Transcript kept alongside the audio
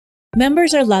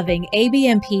Members are loving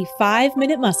ABMP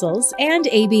 5-Minute Muscles and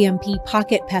ABMP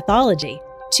Pocket Pathology,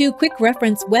 two quick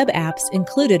reference web apps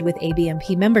included with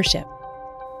ABMP membership.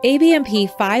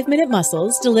 ABMP 5-Minute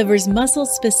Muscles delivers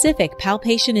muscle-specific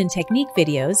palpation and technique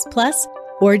videos, plus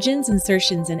origins,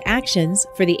 insertions, and actions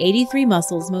for the 83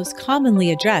 muscles most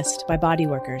commonly addressed by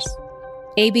bodyworkers.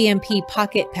 ABMP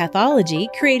Pocket Pathology,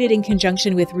 created in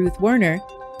conjunction with Ruth Werner,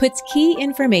 puts key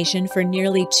information for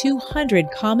nearly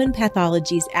 200 common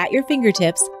pathologies at your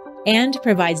fingertips and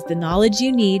provides the knowledge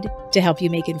you need to help you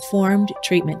make informed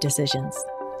treatment decisions.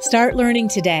 Start learning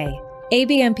today.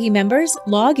 ABMP members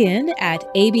log in at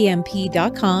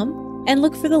abmp.com and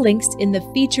look for the links in the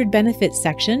featured benefits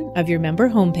section of your member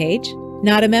homepage.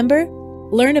 Not a member?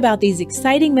 Learn about these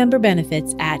exciting member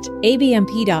benefits at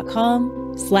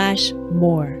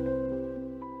abmp.com/more.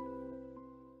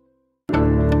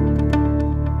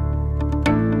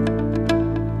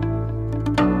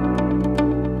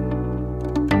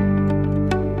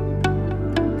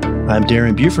 I'm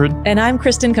Darren Buford. And I'm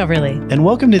Kristin Coverley. And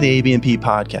welcome to the ABMP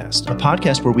Podcast, a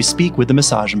podcast where we speak with the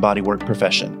massage and bodywork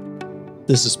profession.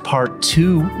 This is part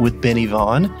 2 with Benny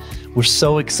Vaughn. We're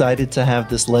so excited to have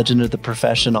this legend of the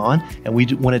profession on, and we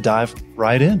want to dive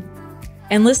right in.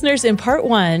 And listeners, in part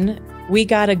 1, we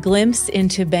got a glimpse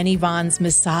into Benny Vaughn's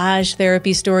massage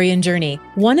therapy story and journey.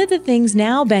 One of the things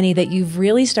now, Benny, that you've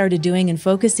really started doing and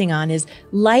focusing on is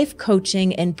life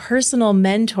coaching and personal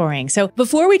mentoring. So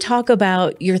before we talk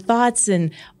about your thoughts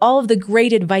and all of the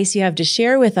great advice you have to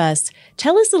share with us,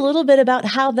 tell us a little bit about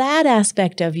how that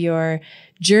aspect of your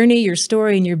journey, your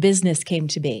story, and your business came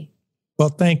to be. Well,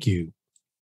 thank you.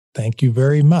 Thank you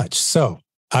very much. So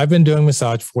I've been doing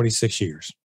massage 46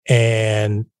 years,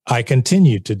 and I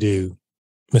continue to do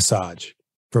massage,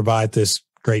 provide this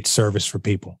great service for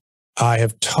people. I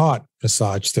have taught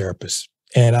massage therapists,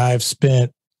 and I've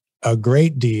spent a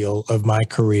great deal of my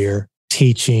career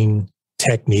teaching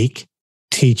technique,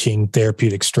 teaching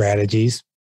therapeutic strategies.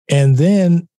 And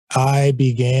then I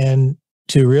began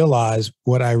to realize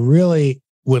what I really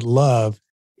would love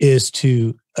is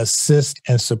to assist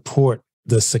and support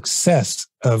the success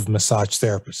of massage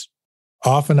therapists.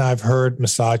 Often I've heard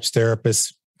massage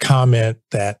therapists comment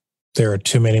that there are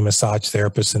too many massage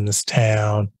therapists in this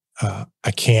town.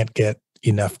 I can't get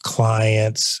enough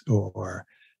clients, or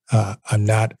I'm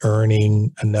not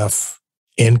earning enough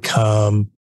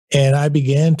income. And I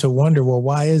began to wonder, well,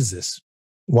 why is this?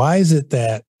 Why is it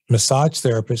that massage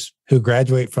therapists who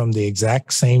graduate from the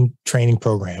exact same training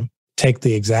program, take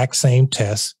the exact same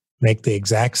tests, make the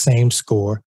exact same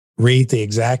score, read the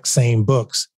exact same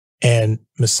books, and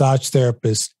massage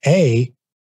therapist A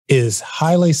is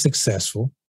highly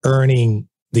successful, earning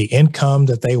the income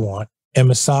that they want, and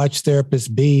massage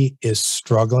therapist B is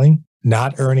struggling,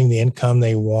 not earning the income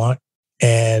they want,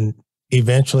 and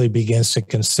eventually begins to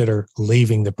consider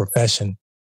leaving the profession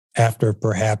after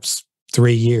perhaps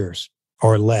 3 years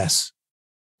or less?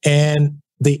 And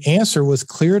the answer was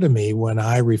clear to me when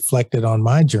I reflected on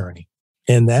my journey,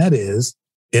 and that is,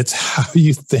 it's how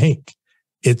you think.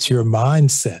 It's your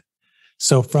mindset.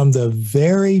 So from the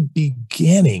very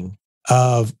beginning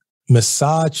of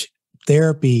massage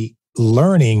therapy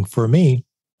learning for me,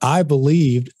 I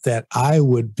believed that I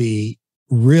would be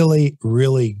really,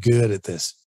 really good at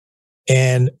this.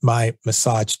 And my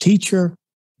massage teacher,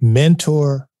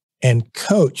 mentor, and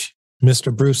coach,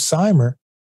 Mr. Bruce Seimer,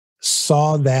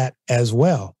 saw that as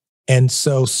well. And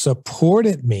so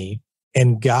supported me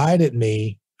and guided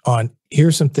me on,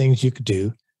 here's some things you could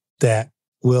do that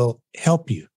will help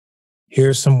you.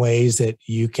 Here's some ways that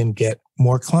you can get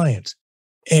more clients.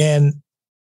 And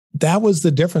that was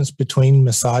the difference between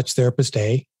massage therapist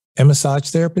A and massage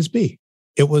therapist B.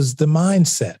 It was the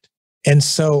mindset. And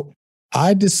so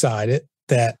I decided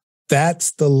that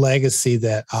that's the legacy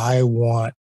that I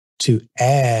want to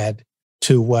add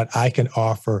to what I can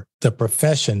offer the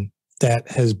profession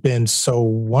that has been so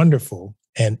wonderful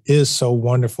and is so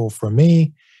wonderful for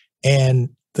me, and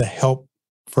the help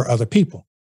for other people.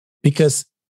 Because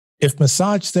if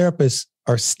massage therapists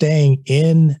are staying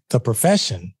in the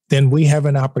profession, then we have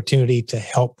an opportunity to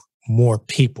help more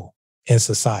people in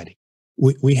society.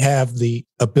 We have the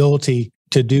ability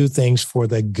to do things for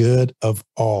the good of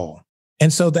all.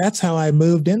 And so that's how I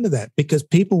moved into that, because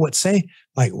people would say,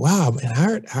 like, wow,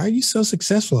 man, how are you so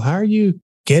successful? How are you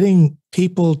getting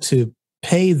people to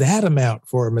pay that amount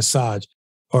for a massage,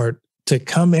 or to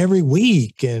come every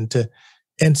week? And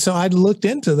so I looked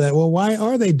into that. Well, why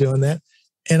are they doing that?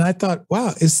 And I thought,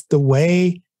 wow, it's the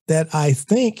way that I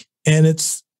think, and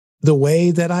it's the way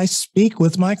that I speak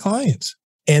with my clients.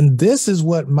 And this is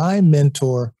what my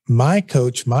mentor, my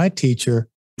coach, my teacher,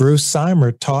 Bruce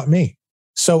Seimer, taught me.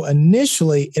 So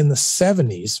initially in the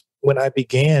 70s, when I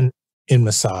began in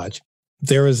massage,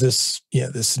 there was this,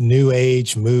 this new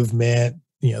age movement,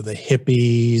 the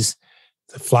hippies,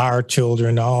 the flower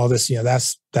children, all this,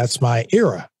 that's my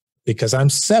era because I'm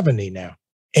 70 now.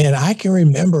 And I can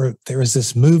remember there was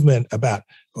this movement about,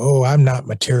 oh, I'm not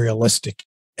materialistic.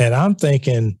 And I'm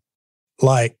thinking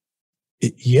like,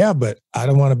 yeah, but I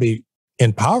don't want to be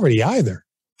in poverty either.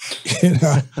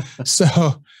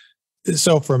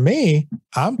 So for me,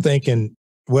 I'm thinking,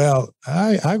 well,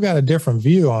 I've got a different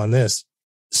view on this.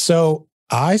 So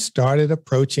I started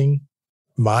approaching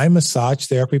my massage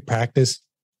therapy practice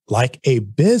like a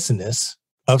business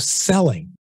of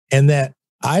selling, and that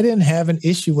I didn't have an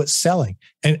issue with selling.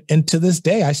 And to this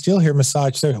day, I still hear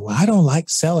massage therapy. Well, I don't like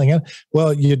selling.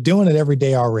 Well, you're doing it every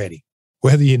day already,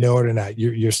 whether you know it or not.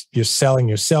 You're selling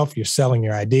yourself. You're selling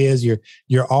your ideas.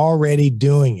 You're already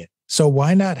doing it. So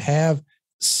why not have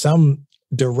some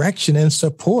direction and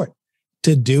support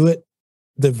to do it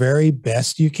the very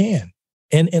best you can?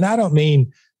 And I don't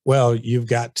mean, well, you've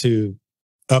got to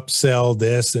upsell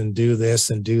this and do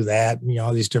that,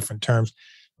 all these different terms.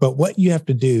 But what you have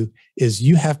to do is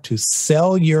you have to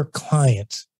sell your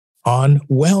clients on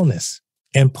wellness.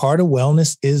 And part of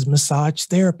wellness is massage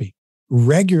therapy,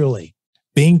 regularly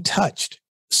being touched.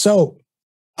 So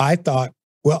I thought,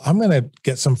 well, I'm going to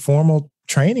get some formal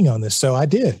training on this. So I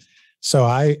did. So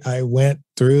I went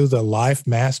through the Life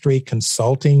Mastery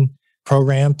Consulting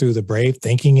program through the Brave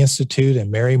Thinking Institute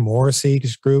and Mary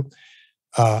Morrissey's group.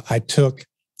 I took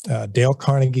Dale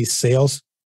Carnegie's sales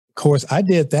course. I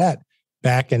did that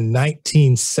back in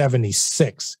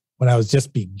 1976 when I was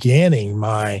just beginning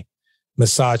my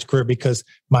massage career because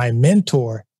my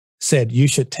mentor said, you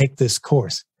should take this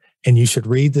course and you should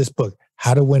read this book,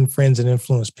 How to Win Friends and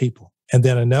Influence People. And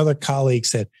then another colleague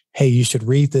said, hey, you should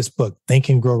read this book, Think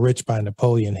and Grow Rich by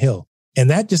Napoleon Hill. And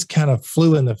that just kind of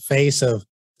flew in the face of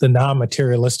the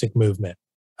non-materialistic movement.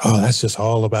 Oh, that's just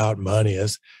all about money.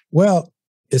 Well,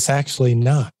 it's actually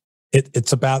not.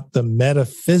 It's about the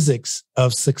metaphysics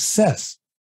of success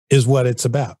is what it's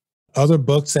about. Other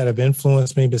books that have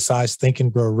influenced me besides Think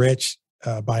and Grow Rich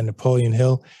by Napoleon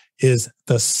Hill is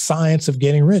The Science of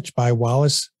Getting Rich by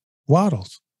Wallace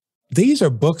Wattles. These are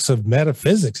books of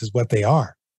metaphysics is what they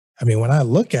are. I mean, when I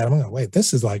look at them, I'm like, wait,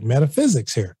 this is like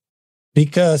metaphysics here.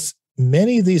 Because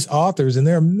many of these authors, and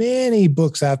there are many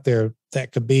books out there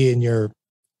that could be in your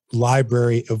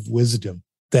library of wisdom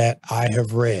that I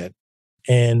have read.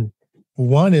 And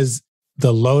one is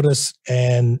The Lotus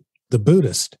and the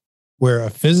Buddhist, where a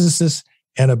physicist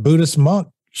and a Buddhist monk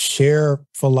share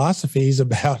philosophies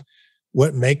about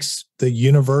what makes the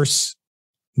universe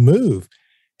move.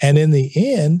 And in the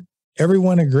end,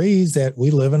 everyone agrees that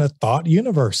we live in a thought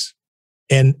universe.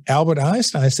 And Albert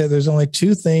Einstein said there's only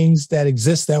two things that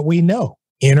exist that we know,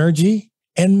 energy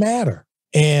and matter.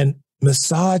 And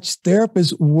massage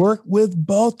therapists work with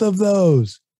both of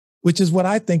those, which is what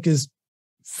I think is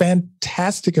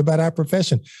fantastic about our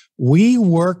profession. We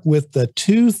work with the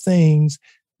two things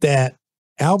that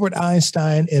Albert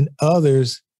Einstein and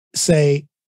others say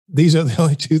these are the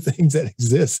only two things that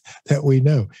exist that we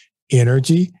know,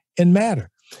 energy and matter.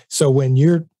 So when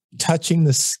you're touching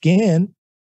the skin,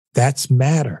 that's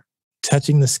matter,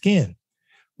 touching the skin.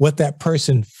 What that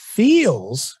person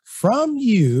feels from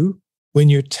you when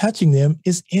you're touching them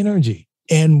is energy.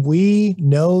 And we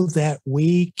know that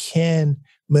we can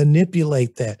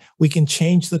manipulate that. We can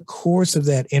change the course of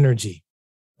that energy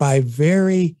by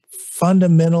very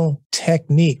fundamental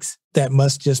techniques that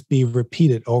must just be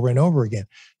repeated over and over again.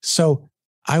 So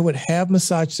I would have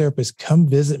massage therapists come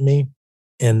visit me,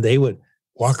 and they would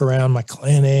walk around my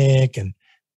clinic, and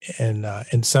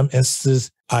in some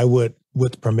instances, I would,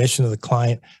 with permission of the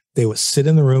client, they would sit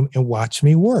in the room and watch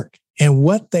me work. And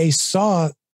what they saw,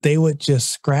 they would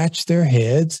just scratch their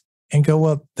heads and go,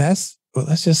 well, that's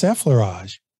just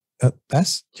effleurage.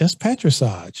 That's just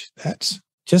petrissage. That's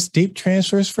just deep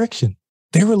transverse friction.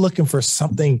 They were looking for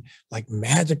something like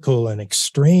magical and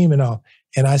extreme and all.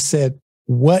 And I said,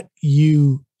 what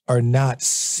you are not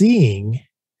seeing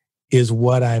is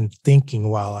what I'm thinking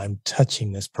while I'm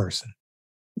touching this person.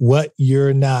 What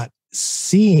you're not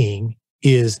seeing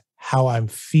is how I'm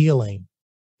feeling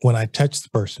when I touch the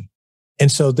person.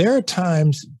 And so there are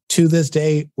times to this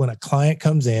day when a client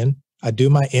comes in, I do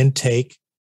my intake,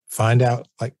 find out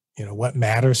what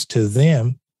matters to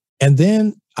them. And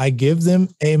then I give them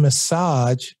a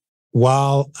massage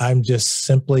while I'm just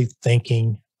simply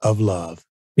thinking of love.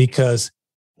 Because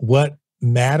what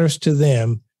matters to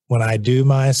them when I do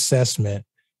my assessment,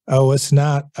 it's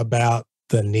not about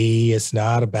the knee, it's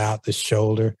not about the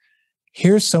shoulder.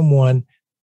 Here's someone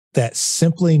that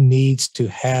simply needs to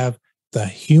have the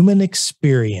human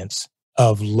experience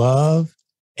of love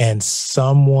and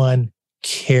someone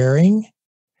caring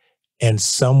and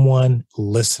someone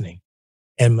listening.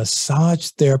 And massage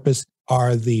therapists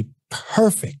are the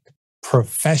perfect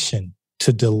profession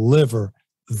to deliver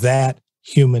that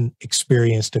human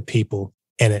experience to people,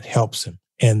 and it helps them.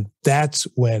 And that's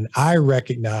when I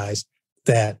recognized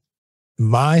that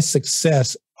my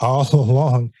success all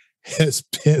along has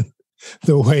been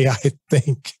the way I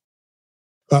think.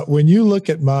 But when you look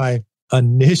at my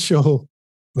initial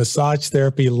massage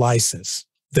therapy license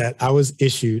that I was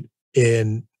issued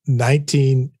in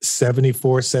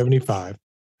 1974, 75,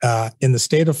 in the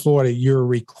state of Florida, you're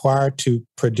required to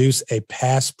produce a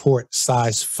passport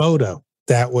size photo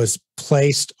that was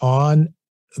placed on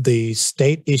the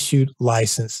state issued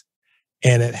license.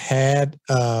 And it had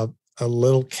a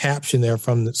little caption there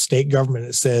from the state government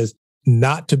that says,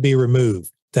 not to be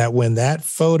removed. That when that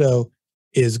photo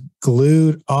is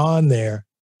glued on there,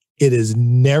 it is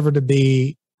never to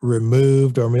be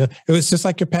removed or it was just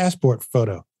like your passport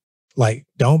photo. Like,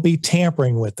 don't be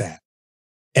tampering with that.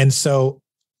 And so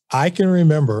I can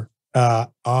remember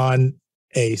on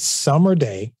a summer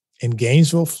day in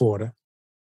Gainesville, Florida,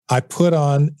 I put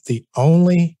on the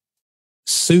only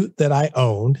suit that I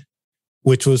owned,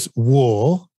 which was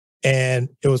wool, and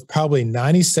it was probably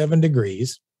 97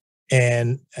 degrees.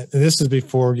 And this is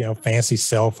before, fancy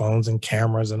cell phones and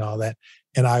cameras and all that.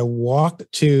 And I walked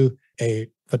to a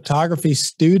photography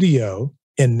studio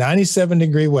in 97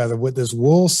 degree weather with this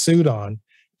wool suit on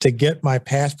to get my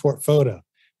passport photo,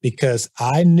 because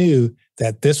I knew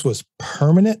that this was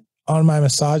permanent on my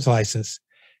massage license.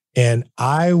 And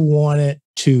I wanted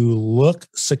to look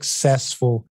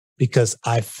successful because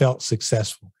I felt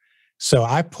successful. So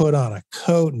I put on a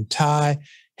coat and tie,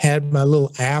 had my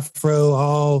little afro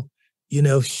all,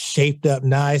 shaped up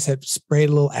nice, had sprayed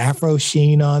a little afro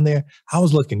sheen on there. I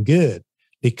was looking good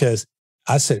because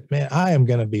I said, man, I am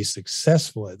going to be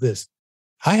successful at this.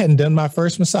 I hadn't done my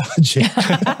first massage yet.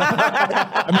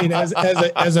 I mean, as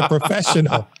a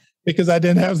professional, because I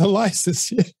didn't have the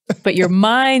license yet. But your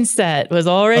mindset was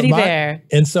already there.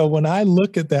 And so when I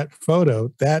look at that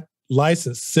photo, that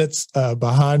license sits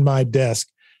behind my desk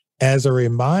as a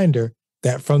reminder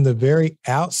that from the very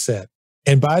outset,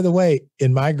 and by the way,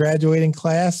 in my graduating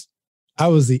class, I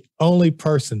was the only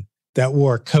person that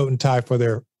wore a coat and tie for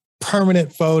their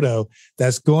permanent photo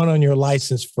that's going on your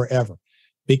license forever.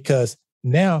 Because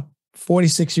now,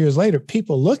 46 years later,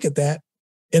 people look at that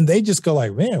and they just go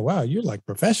like, man, wow, you're like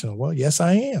professional. Well, yes,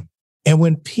 I am. And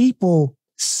when people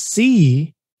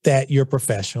see that you're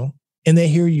professional and they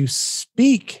hear you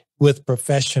speak with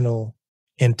professional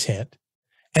intent,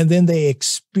 and then they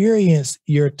experience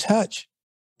your touch,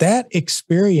 that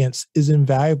experience is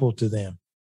invaluable to them.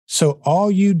 So all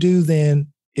you do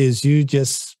then is you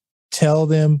just tell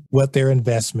them what their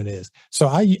investment is. So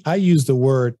I use the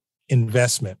word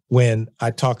investment when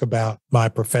I talk about my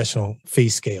professional fee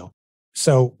scale.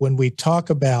 So when we talk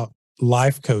about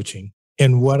life coaching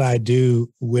and what I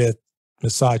do with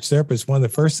massage therapists, one of the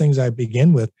first things I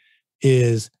begin with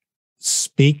is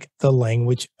speak the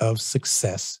language of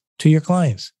success to your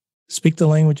clients. Speak the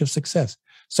language of success.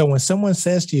 So when someone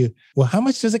says to you, well, how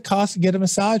much does it cost to get a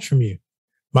massage from you?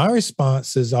 My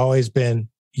response has always been,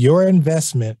 your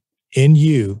investment in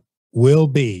you will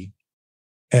be,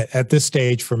 at this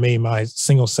stage for me, my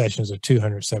single sessions are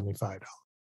 $275.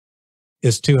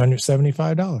 It's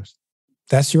 $275.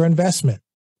 That's your investment.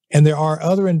 And there are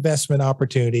other investment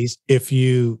opportunities if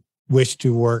you wish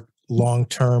to work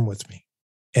long-term with me.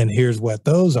 And here's what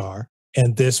those are.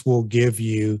 And this will give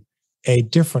you a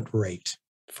different rate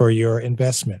for your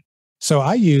investment. So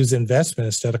I use investment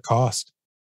instead of cost.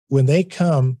 When they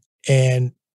come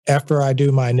and after I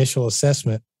do my initial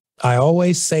assessment, I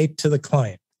always say to the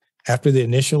client, after the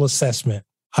initial assessment,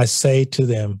 I say to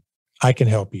them, I can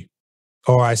help you.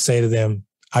 Or I say to them,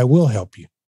 I will help you.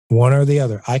 One or the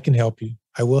other. I can help you.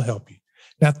 I will help you.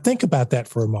 Now think about that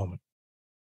for a moment.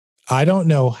 I don't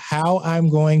know how I'm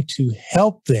going to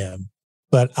help them,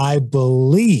 but I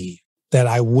believe that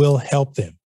I will help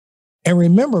them. And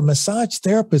remember, massage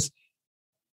therapists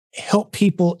help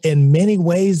people in many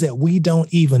ways that we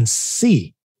don't even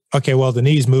see. Okay, well, the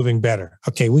knee's moving better.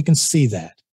 Okay, we can see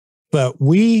that. But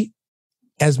we,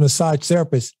 as massage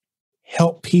therapists,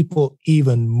 help people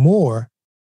even more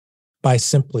by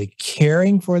simply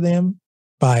caring for them,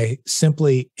 by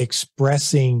simply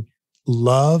expressing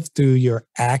love through your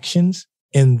actions.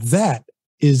 And that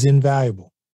is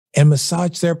invaluable. And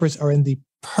massage therapists are in the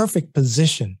perfect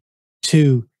position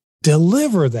to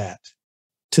deliver that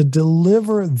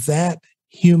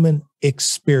human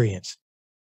experience,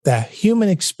 that human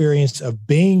experience of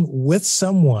being with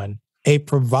someone, a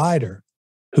provider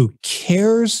who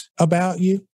cares about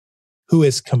you, who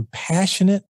is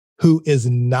compassionate, who is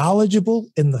knowledgeable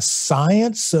in the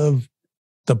science of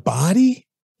the body,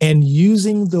 and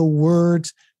using the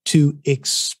words to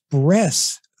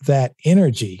express that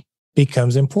energy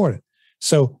becomes important.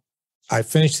 So I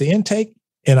finish the intake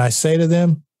and I say to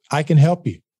them, I can help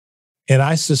you. And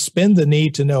I suspend the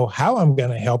need to know how I'm going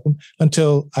to help them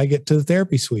until I get to the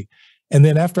therapy suite. And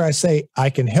then after I say, I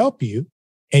can help you,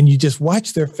 and you just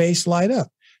watch their face light up,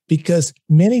 because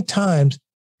many times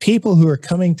people who are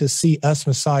coming to see us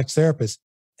massage therapists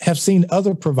have seen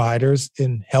other providers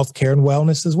in healthcare and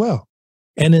wellness as well.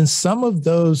 And in some of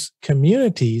those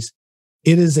communities,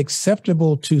 it is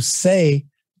acceptable to say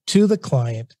to the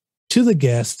client, to the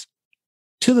guest,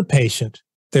 to the patient,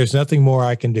 there's nothing more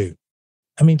I can do.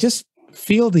 I mean, just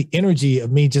feel the energy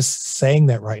of me just saying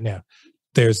that right now.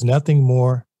 There's nothing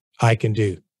more I can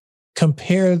do.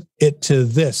 Compare it to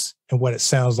this and what it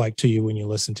sounds like to you when you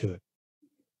listen to it.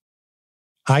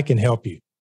 I can help you.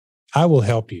 I will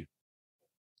help you.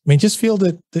 I mean, just feel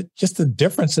just the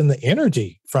difference in the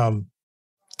energy from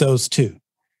those two.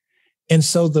 And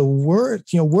so the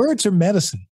words, words are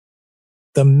medicine.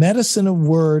 The medicine of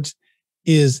words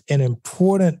is an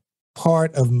important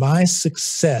part of my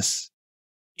success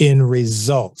in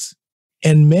results.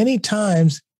 And many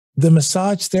times the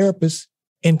massage therapist,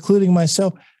 including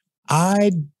myself,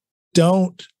 I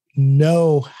don't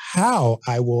know how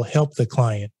I will help the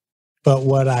client, but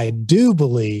what I do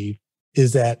believe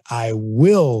is that I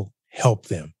will help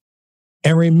them.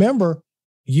 And remember,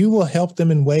 you will help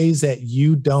them in ways that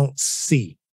you don't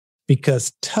see,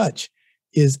 because touch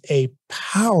is a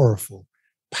powerful,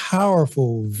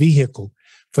 powerful vehicle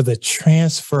for the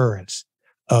transference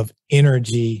of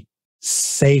energy,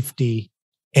 safety,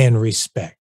 and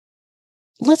respect.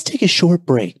 Let's take a short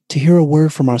break to hear a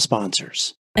word from our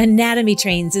sponsors. Anatomy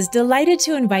Trains is delighted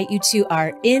to invite you to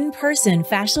our in-person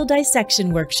fascial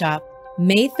dissection workshop,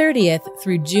 May 30th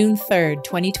through June 3rd,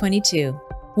 2022.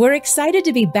 We're excited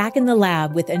to be back in the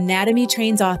lab with Anatomy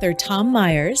Trains author Tom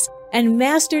Myers and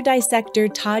master dissector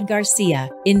Todd Garcia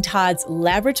in Todd's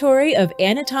Laboratory of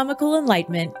Anatomical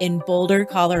Enlightenment in Boulder,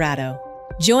 Colorado.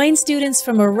 Join students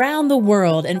from around the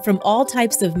world and from all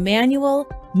types of manual,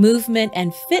 movement,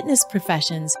 and fitness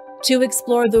professions to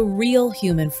explore the real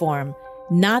human form,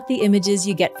 not the images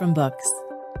you get from books.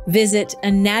 Visit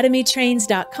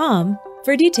anatomytrains.com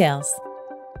for details.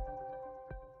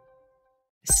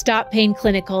 Stop Pain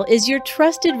Clinical is your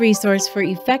trusted resource for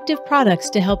effective products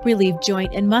to help relieve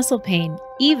joint and muscle pain,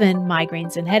 even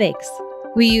migraines and headaches.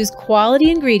 We use quality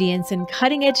ingredients and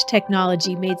cutting-edge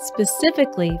technology made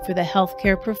specifically for the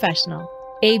healthcare professional.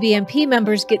 ABMP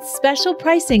members get special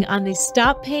pricing on the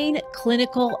Stop Pain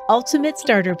Clinical Ultimate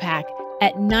Starter Pack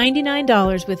at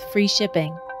 $99 with free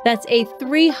shipping. That's a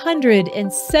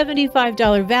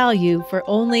 $375 value for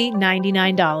only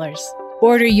 $99.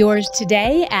 Order yours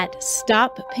today at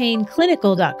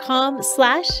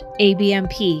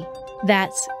stoppainclinical.com/ABMP.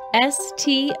 That's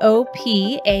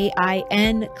STOPAIN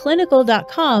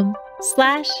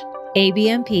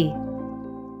clinical.com/ABMP.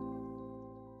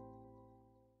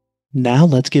 Now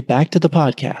let's get back to the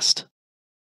podcast.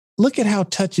 Look at how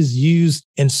touch is used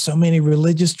in so many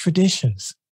religious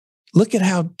traditions. Look at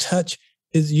how touch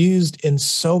is used in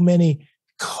so many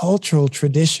cultural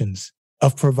traditions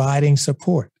of providing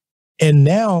support. And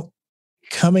now,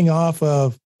 coming off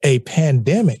of a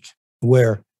pandemic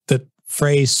where the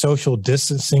phrase social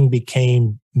distancing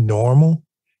became normal,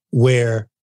 where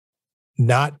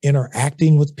not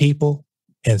interacting with people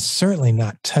and certainly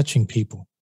not touching people,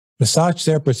 massage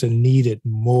therapists are needed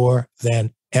more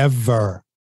than ever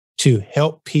to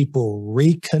help people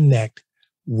reconnect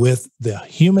with the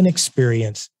human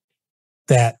experience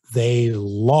that they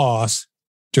lost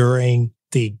during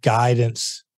the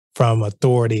guidance from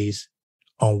authorities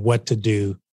on what to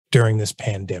do during this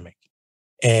pandemic.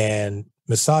 And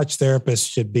massage therapists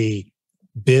should be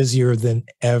busier than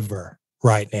ever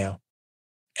right now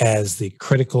as the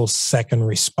critical second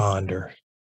responder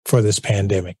for this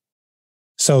pandemic.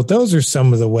 So those are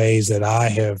some of the ways that I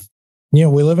have, we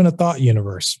live in a thought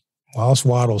universe. Wallace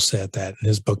Waddell said that in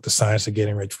his book, The Science of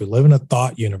Getting Rich. We live in a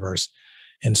thought universe.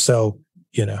 And so,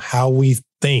 how we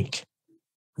think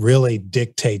really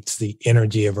dictates the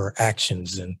energy of our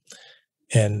actions,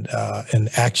 and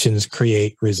actions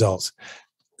create results.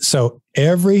 So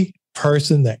every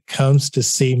person that comes to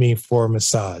see me for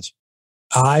massage,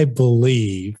 I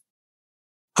believe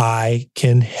I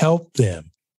can help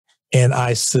them. And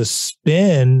I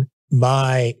suspend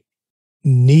my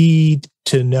need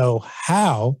to know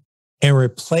how and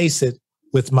replace it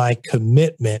with my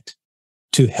commitment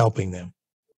to helping them.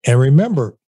 And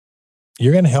remember,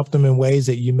 you're going to help them in ways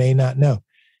that you may not know.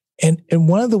 And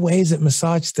one of the ways that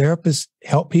massage therapists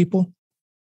help people,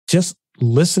 just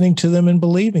listening to them and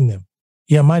believing them.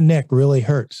 Yeah, my neck really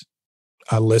hurts.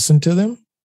 I listen to them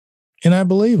and I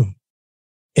believe them.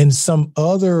 In some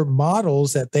other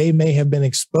models that they may have been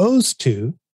exposed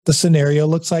to, the scenario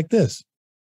looks like this.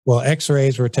 Well,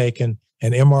 x-rays were taken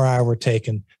and MRI were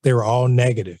taken. They were all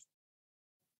negative.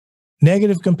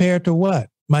 Negative compared to what?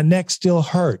 My neck still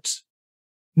hurts.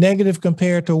 Negative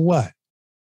compared to what?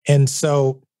 And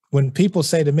so when people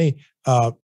say to me,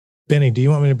 Benny, do you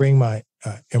want me to bring my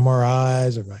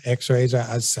MRIs or my x-rays?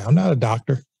 I say, I'm not a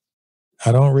doctor.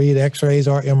 I don't read x-rays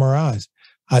or MRIs.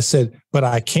 I said, but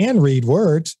I can read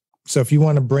words. So if you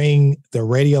want to bring the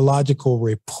radiological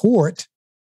report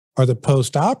or the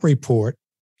post-op report,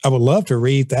 I would love to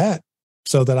read that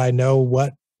so that I know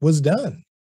what was done.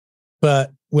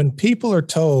 But when people are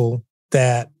told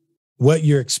that what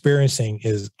you're experiencing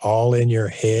is all in your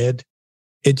head,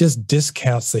 it just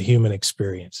discounts the human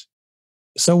experience.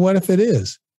 So what if it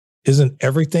is? Isn't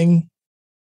everything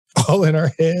all in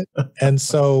our head? And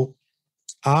so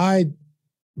I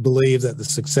believe that the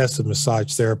success of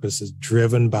massage therapists is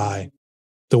driven by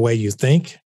the way you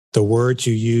think, the words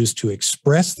you use to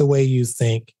express the way you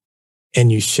think,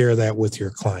 and you share that with your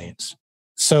clients.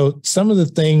 So some of the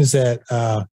things that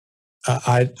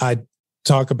I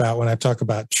talk about when I talk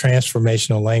about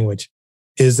transformational language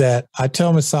is that I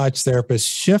tell massage therapists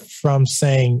shift from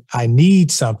saying, I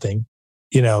need something,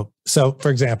 so for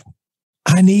example,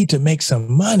 I need to make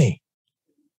some money.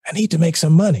 I need to make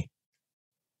some money.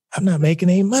 I'm not making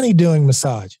any money doing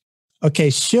massage. Okay,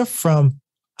 shift from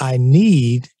I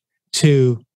need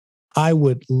to I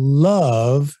would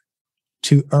love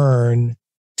to earn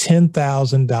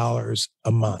 $10,000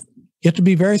 a month. You have to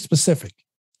be very specific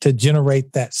to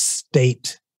generate that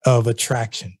state of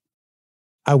attraction.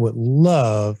 I would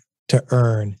love to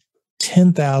earn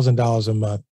 $10,000 a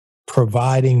month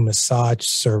providing massage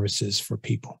services for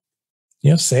people.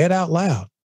 Say it out loud.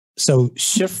 So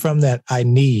shift from that I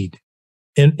need.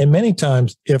 And many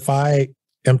times, if I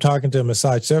am talking to a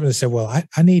massage therapist, they say, well,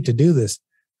 I need to do this.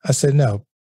 I said, no,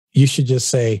 you should just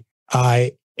say,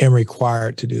 I am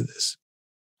required to do this.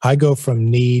 I go from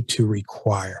need to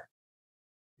require,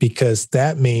 because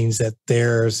that means that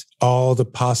there's all the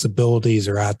possibilities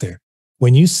are out there.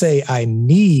 When you say I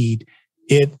need,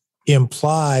 it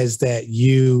implies that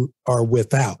you are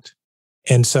without.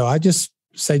 And so I just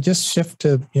say, just shift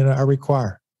to, I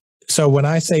require. So when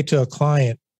I say to a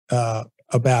client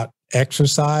about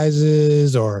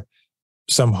exercises or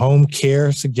some home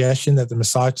care suggestion that the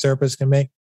massage therapist can make,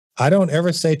 I don't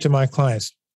ever say to my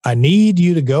clients, I need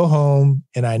you to go home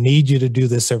and I need you to do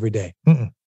this every day.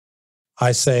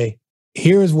 I say,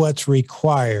 here's what's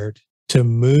required to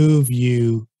move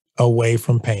you away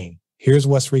from pain. Here's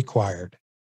what's required.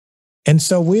 And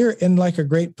so we're in like a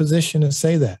great position to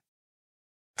say that.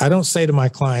 I don't say to my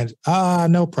clients,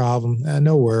 no problem,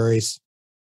 no worries.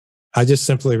 I just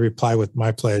simply reply with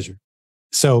my pleasure.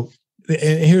 So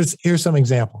here's some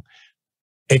example.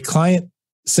 A client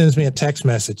sends me a text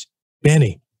message,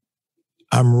 Benny,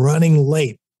 I'm running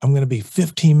late. I'm going to be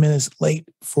 15 minutes late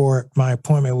for my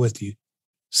appointment with you.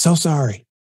 So sorry.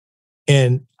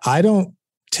 And I don't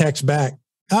text back,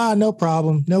 no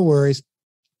problem, no worries.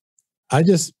 I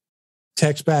just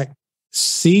text back,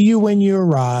 see you when you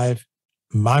arrive,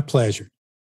 my pleasure.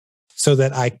 So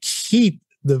that I keep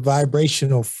the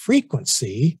vibrational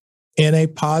frequency in a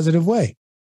positive way.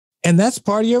 And that's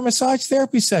part of your massage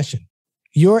therapy session,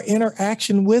 your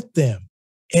interaction with them.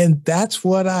 And that's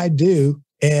what I do.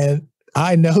 And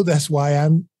I know that's why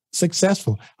I'm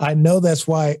successful. I know that's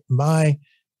why my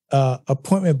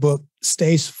appointment book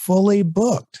stays fully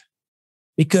booked,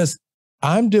 because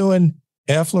I'm doing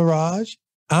effleurage,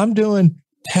 I'm doing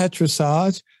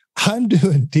petrissage, I'm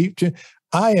doing deep.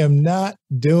 I am not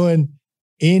doing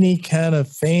any kind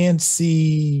of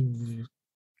fancy,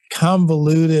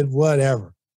 convoluted,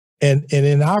 whatever. And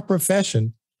in our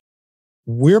profession,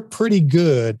 we're pretty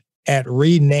good at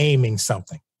renaming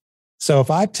something. So if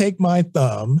I take my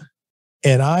thumb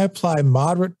and I apply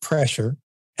moderate pressure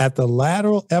at the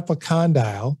lateral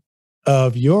epicondyle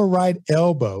of your right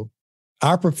elbow,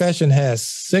 our profession has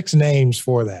 6 names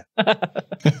for that.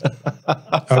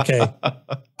 Okay.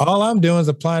 All I'm doing is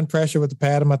applying pressure with the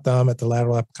pad of my thumb at the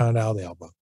lateral epicondyle of the elbow.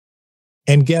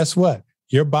 And guess what?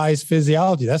 Your body's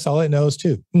physiology, that's all it knows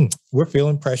too. We're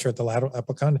feeling pressure at the lateral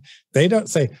epicondyle. They don't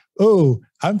say, oh,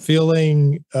 I'm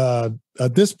feeling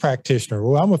this practitioner.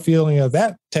 Well, I'm a feeling of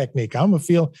that technique. I'm a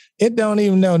feel. It don't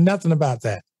even know nothing about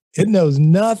that. It knows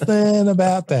nothing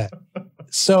about that.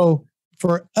 So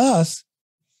for us,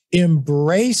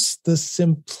 embrace the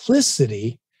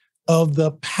simplicity of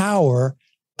the power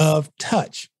of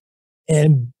touch.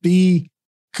 and be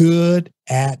good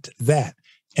at that.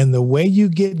 And the way you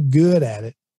get good at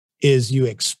it is you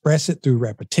express it through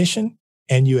repetition,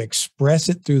 and you express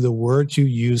it through the words you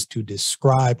use to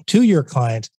describe to your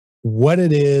clients what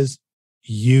it is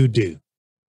you do.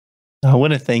 I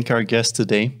want to thank our guest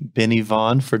today, Benny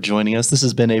Vaughn, for joining us. This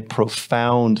has been a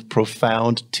profound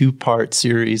 2-part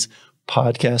series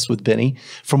podcast with Benny.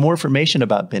 For more information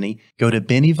about Benny, go to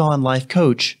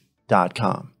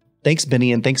bennyvaughnlifecoach.com. Thanks,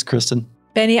 Benny, and thanks, Kristin.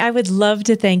 Benny, I would love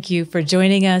to thank you for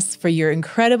joining us for your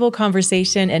incredible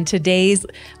conversation and today's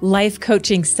life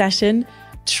coaching session.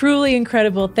 Truly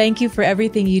incredible. Thank you for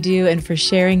everything you do and for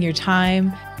sharing your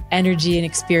time, energy, and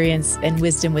experience and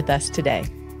wisdom with us today.